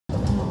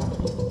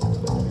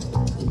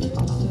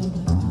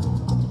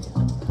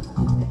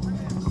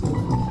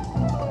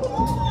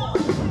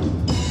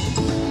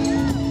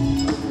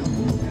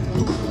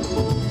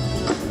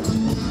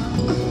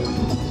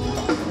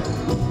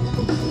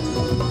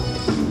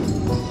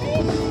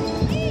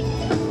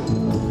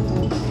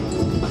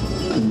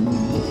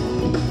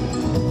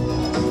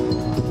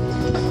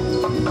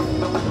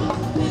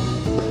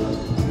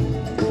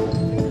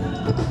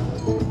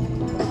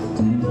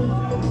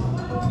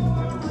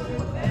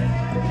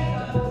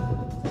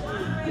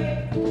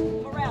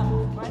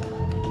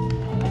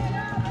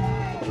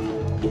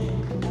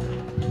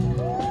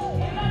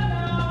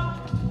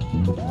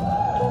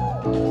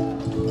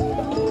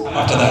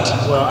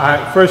that.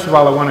 Well, first of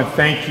all, I want to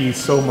thank you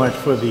so much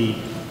for the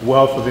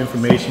wealth of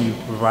information you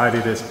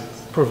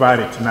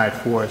provided tonight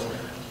for us.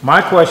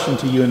 My question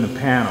to you in the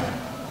panel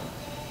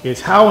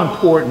is, how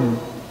important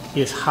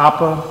is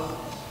HAPA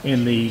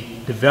in the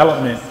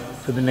development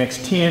for the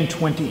next 10,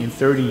 20, and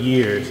 30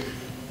 years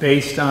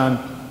based on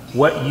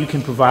what you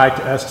can provide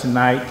to us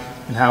tonight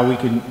and how we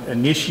can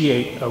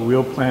initiate a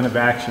real plan of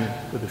action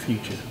for the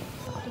future?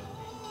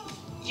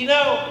 You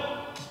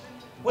know,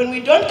 when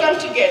we don't come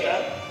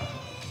together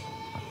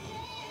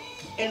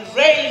and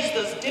raise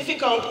those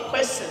difficult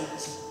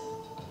questions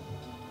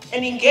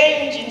and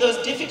engage in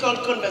those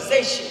difficult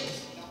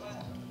conversations,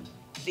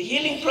 the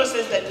healing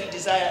process that we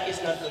desire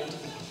is not going to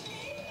be.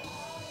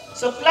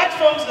 So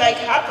platforms like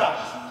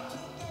HAPA,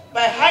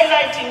 by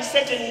highlighting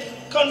certain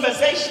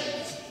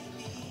conversations,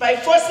 by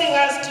forcing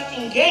us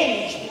to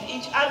engage with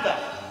each other,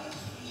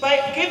 by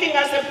giving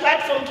us a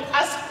platform to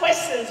ask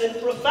questions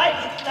and provide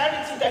the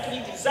clarity that we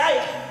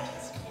desire,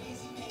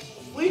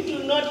 we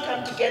do not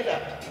come together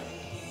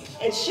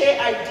and share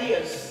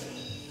ideas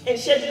and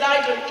shed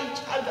light on each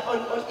other,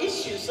 on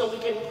issues, so we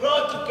can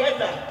grow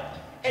together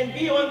and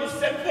be on the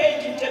same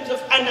page in terms of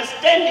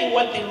understanding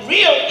what the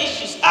real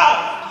issues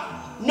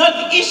are, not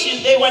the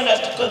issues they want us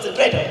to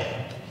concentrate on.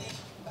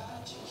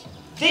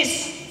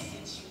 This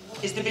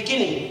is the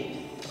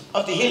beginning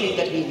of the healing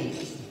that we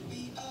need.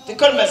 The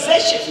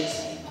conversations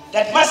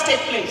that must take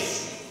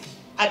place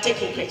are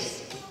taking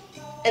place.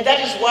 And that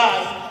is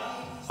why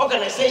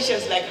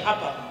organizations like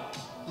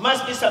HAPA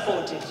must be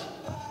supported,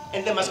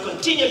 and they must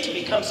continue to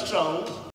become strong